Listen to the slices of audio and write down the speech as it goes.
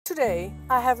today,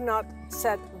 I have not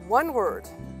said one word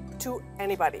to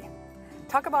anybody.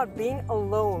 Talk about being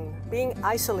alone, being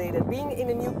isolated, being in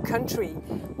a new country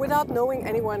without knowing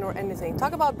anyone or anything.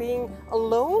 Talk about being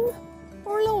alone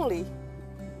or lonely.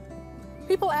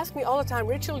 People ask me all the time,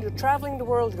 Rachel, you're traveling the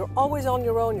world, you're always on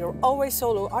your own, you're always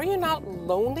solo. Are you not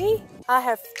lonely? I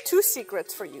have two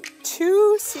secrets for you.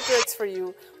 Two secrets for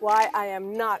you why I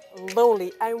am not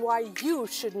lonely and why you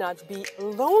should not be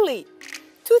lonely.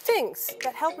 Two things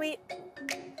that help me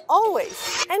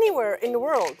always, anywhere in the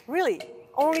world, really.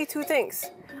 Only two things.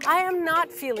 I am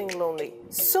not feeling lonely.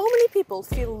 So many people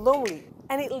feel lonely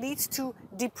and it leads to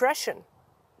depression.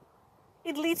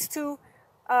 It leads to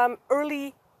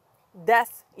early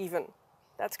death even.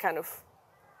 That's kind of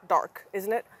dark,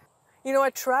 isn't it? You know,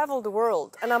 I travel the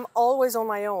world and I'm always on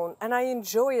my own and I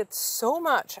enjoy it so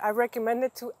much. I recommend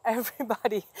it to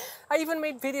everybody. I even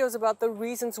made videos about the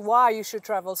reasons why you should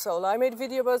travel solo. I made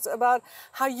videos about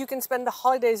how you can spend the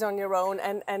holidays on your own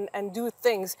and do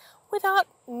things without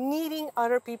needing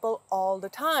other people all the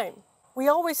time. We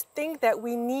always think that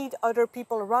we need other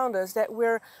people around us, that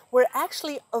we're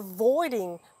actually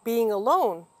avoiding being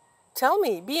alone. Tell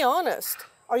me, be honest.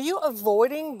 Are you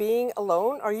avoiding being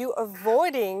alone? Are you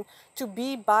avoiding to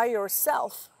be by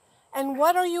yourself? And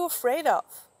what are you afraid of?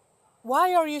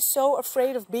 Why are you so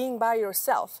afraid of being by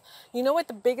yourself? You know what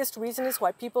the biggest reason is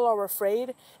why people are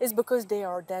afraid? Is because they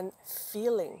are then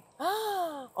feeling.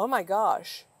 Oh my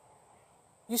gosh.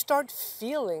 You start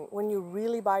feeling when you're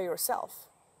really by yourself.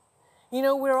 You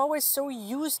know, we're always so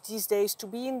used these days to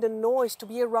be in the noise, to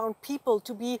be around people,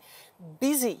 to be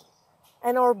busy.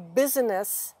 And our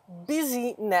busyness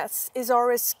is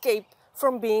our escape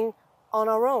from being on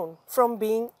our own, from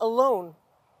being alone.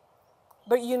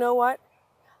 But you know what?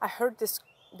 I heard this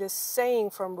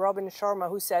saying from Robin Sharma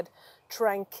who said,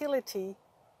 tranquility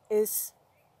is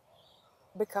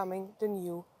becoming the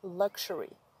new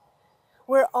luxury.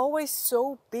 We're always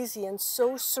so busy and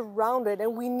so surrounded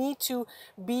and we need to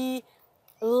be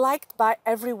liked by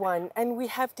everyone, and we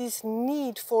have this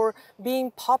need for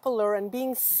being popular and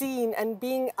being seen and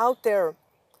being out there.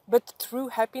 But true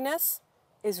happiness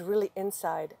is really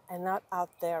inside and not out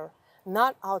there,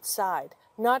 not outside,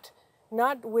 not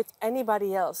with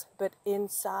anybody else, but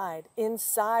inside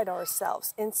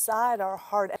ourselves, inside our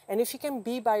heart. And if you can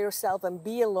be by yourself and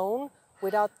be alone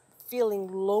without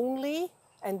feeling lonely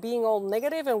and being all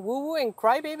negative and woo-woo and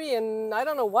crybaby and I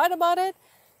don't know what about it,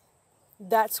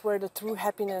 that's where the true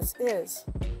happiness is.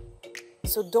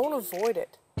 So don't avoid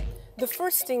it. The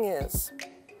first thing is,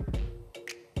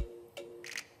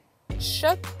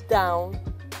 shut down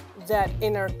that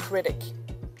inner critic.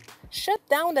 Shut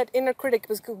down that inner critic,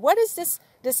 because what is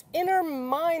this inner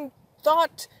mind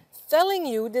thought telling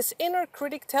you, this inner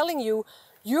critic telling you,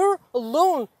 you're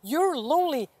alone, you're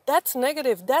lonely, that's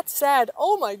negative, that's sad,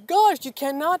 oh my gosh, you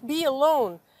cannot be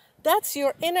alone. That's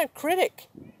your inner critic.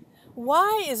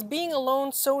 Why is being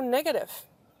alone so negative?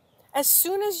 As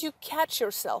soon as you catch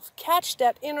yourself, catch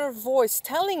that inner voice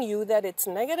telling you that it's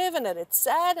negative and that it's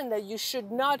sad and that you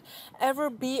should not ever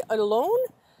be alone,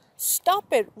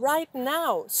 stop it right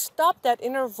now. Stop that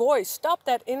inner voice. Stop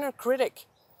that inner critic.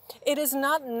 It is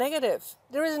not negative.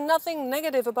 There is nothing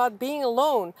negative about being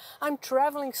alone. I'm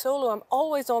traveling solo. I'm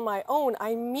always on my own.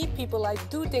 I meet people. I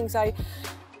do things.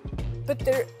 But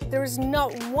there is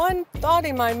not one thought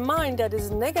in my mind that is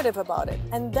negative about it.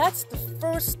 And that's the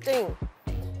first thing.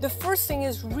 The first thing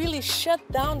is really shut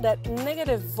down that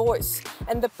negative voice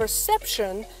and the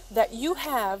perception that you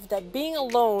have that being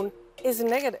alone is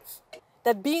negative.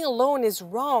 That being alone is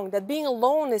wrong, that being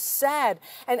alone is sad.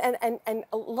 And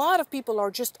a lot of people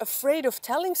are just afraid of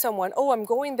telling someone, oh, I'm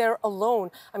going there alone.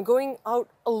 I'm going out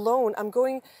alone. I'm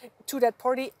going to that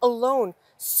party alone.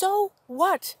 So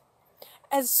what?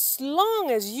 As long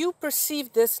as you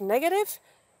perceive this negative,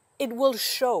 it will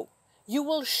show. You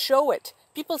will show it.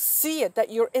 People see it, that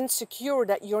you're insecure,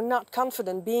 that you're not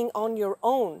confident being on your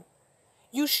own.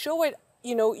 You show it,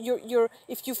 you know,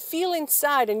 if you feel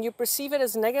inside and you perceive it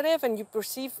as negative and you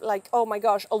perceive like, oh my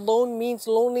gosh, alone means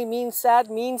lonely, means sad,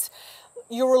 means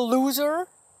you're a loser.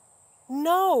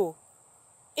 No.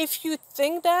 If you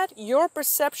think that your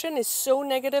perception is so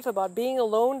negative about being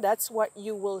alone, that's what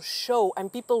you will show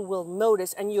and people will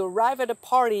notice. And you arrive at a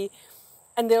party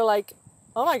and they're like,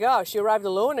 oh my gosh, you arrived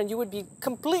alone, and you would be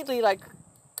completely like,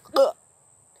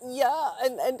 yeah,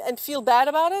 and feel bad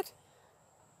about it.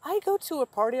 I go to a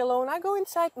party alone. I go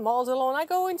inside malls alone. I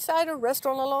go inside a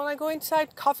restaurant alone. I go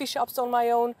inside coffee shops on my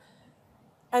own.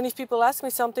 And if people ask me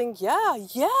something, yeah,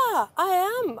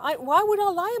 I am. Why would I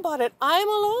lie about it? I'm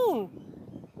alone.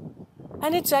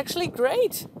 And it's actually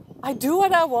great. I do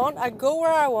what I want, I go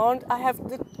where I want, I have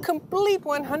the complete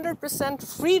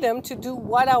 100% freedom to do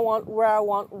what I want, where I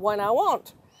want, when I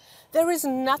want. There is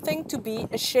nothing to be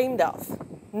ashamed of.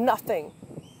 Nothing.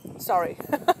 Sorry,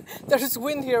 there's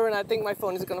wind here and I think my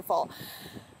phone is gonna fall.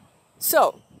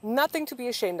 So, nothing to be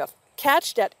ashamed of.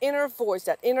 Catch that inner voice,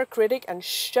 that inner critic, and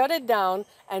shut it down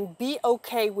and be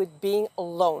okay with being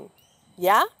alone.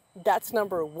 Yeah? That's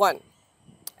number one.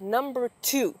 Number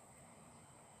two,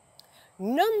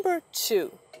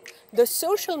 the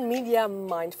social media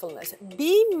mindfulness.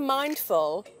 Be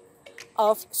mindful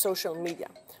of social media.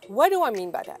 What do I mean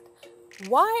by that?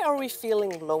 Why are we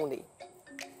feeling lonely?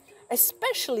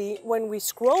 Especially when we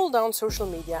scroll down social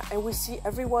media and we see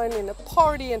everyone in a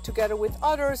party and together with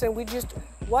others, and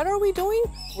what are we doing?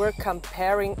 We're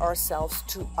comparing ourselves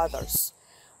to others.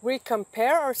 We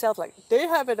compare ourselves like, they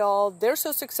have it all, they're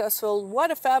so successful, what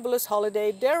a fabulous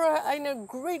holiday, they're in a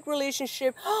great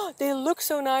relationship, oh, they look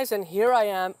so nice, and here I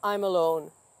am, I'm alone.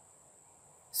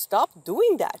 Stop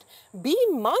doing that. Be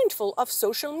mindful of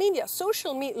social media.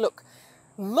 Look,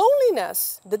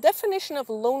 loneliness, the definition of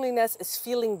loneliness is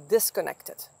feeling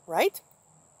disconnected, right?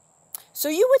 So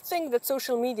you would think that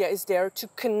social media is there to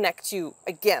connect you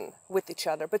again with each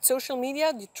other, but social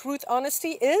media, the truth,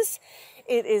 honesty is,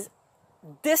 it is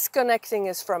disconnecting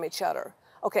us from each other.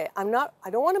 Okay, I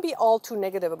don't want to be all too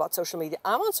negative about social media.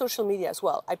 I'm on social media as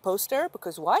well. I post there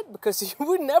because what? Because you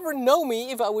would never know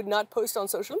me if I would not post on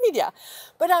social media.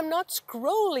 But I'm not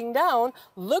scrolling down,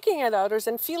 looking at others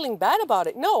and feeling bad about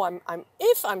it. No,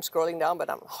 if I'm scrolling down, but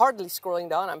I'm hardly scrolling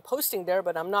down. I'm posting there,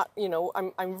 but I'm not,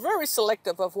 I'm very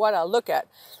selective of what I look at.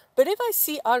 But if I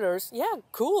see others, yeah,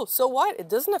 cool. So what? It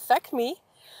doesn't affect me.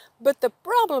 But the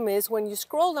problem is when you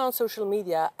scroll down social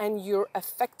media and you're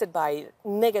affected by it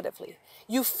negatively.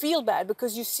 You feel bad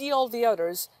because you see all the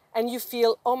others and you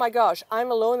feel, oh my gosh,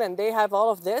 I'm alone and they have all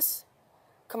of this.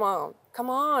 Come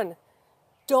on.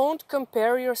 Don't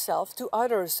compare yourself to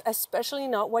others, especially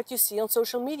not what you see on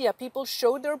social media. People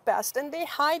show their best and they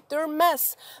hide their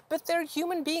mess, but they're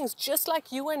human beings just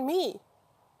like you and me.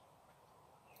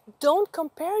 Don't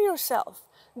compare yourself.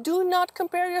 Do not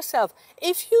compare yourself.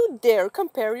 If you dare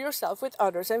compare yourself with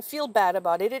others and feel bad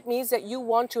about it, it means that you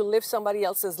want to live somebody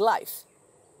else's life.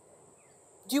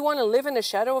 Do you want to live in the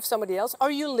shadow of somebody else?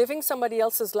 Are you living somebody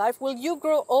else's life? Will you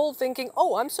grow old thinking,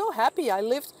 oh, I'm so happy I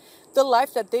lived the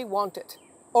life that they wanted?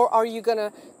 Or are you going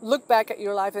to look back at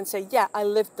your life and say, yeah, I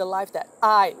lived the life that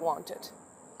I wanted?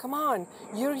 Come on,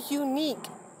 you're unique.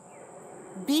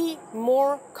 Be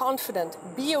more confident.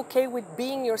 Be okay with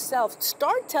being yourself.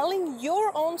 Start telling your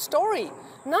own story,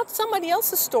 not somebody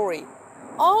else's story.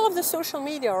 All of the social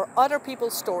media are other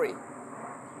people's story,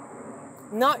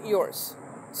 not yours.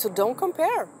 So don't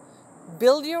compare.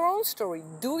 Build your own story.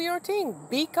 Do your thing.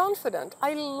 Be confident.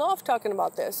 I love talking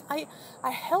about this. I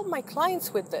help my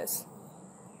clients with this.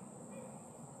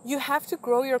 You have to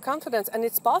grow your confidence, and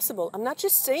it's possible. I'm not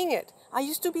just saying it. I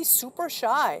used to be super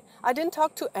shy. I didn't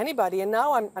talk to anybody, and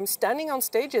now I'm standing on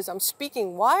stages. I'm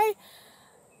speaking. Why?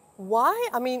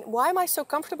 I mean, why am I so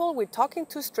comfortable with talking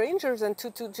to strangers and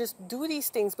to just do these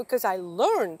things? Because I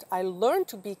learned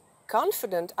to be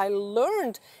confident. I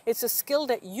learned it's a skill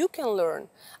that you can learn.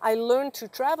 I learned to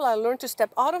travel. I learned to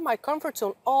step out of my comfort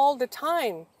zone all the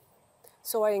time.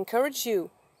 So I encourage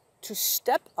you to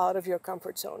step out of your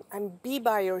comfort zone and be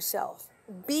by yourself.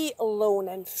 Be alone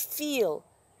and feel.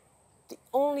 The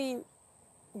only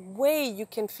way you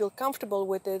can feel comfortable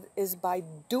with it is by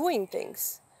doing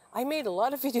things. I made a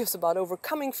lot of videos about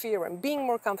overcoming fear and being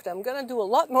more confident. I'm going to do a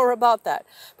lot more about that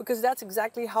because that's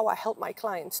exactly how I help my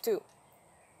clients too.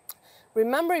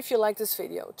 Remember, if you like this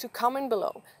video, to comment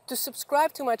below, to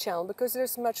subscribe to my channel because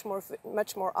there's much more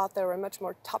out there and much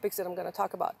more topics that I'm going to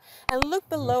talk about. And look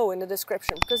below in the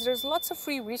description because there's lots of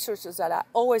free resources that I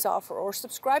always offer, or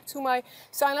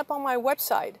sign up on my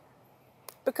website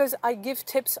because I give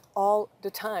tips all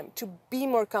the time to be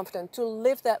more confident, to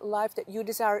live that life that you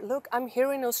desire. Look, I'm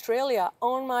here in Australia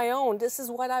on my own. This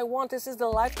is what I want. This is the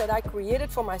life that I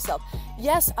created for myself.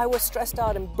 Yes, I was stressed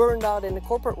out and burned out in the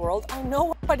corporate world. I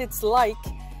know what it's like,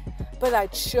 but I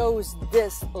chose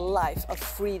this life of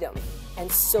freedom,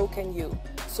 and so can you.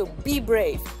 So be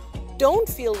brave. Don't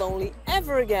feel lonely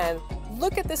ever again.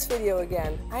 Look at this video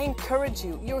again. I encourage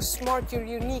you. You're smart, you're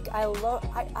unique.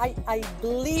 I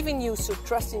believe in you, so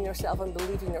trust in yourself and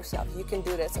believe in yourself. You can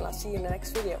do this, and I'll see you in the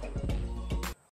next video.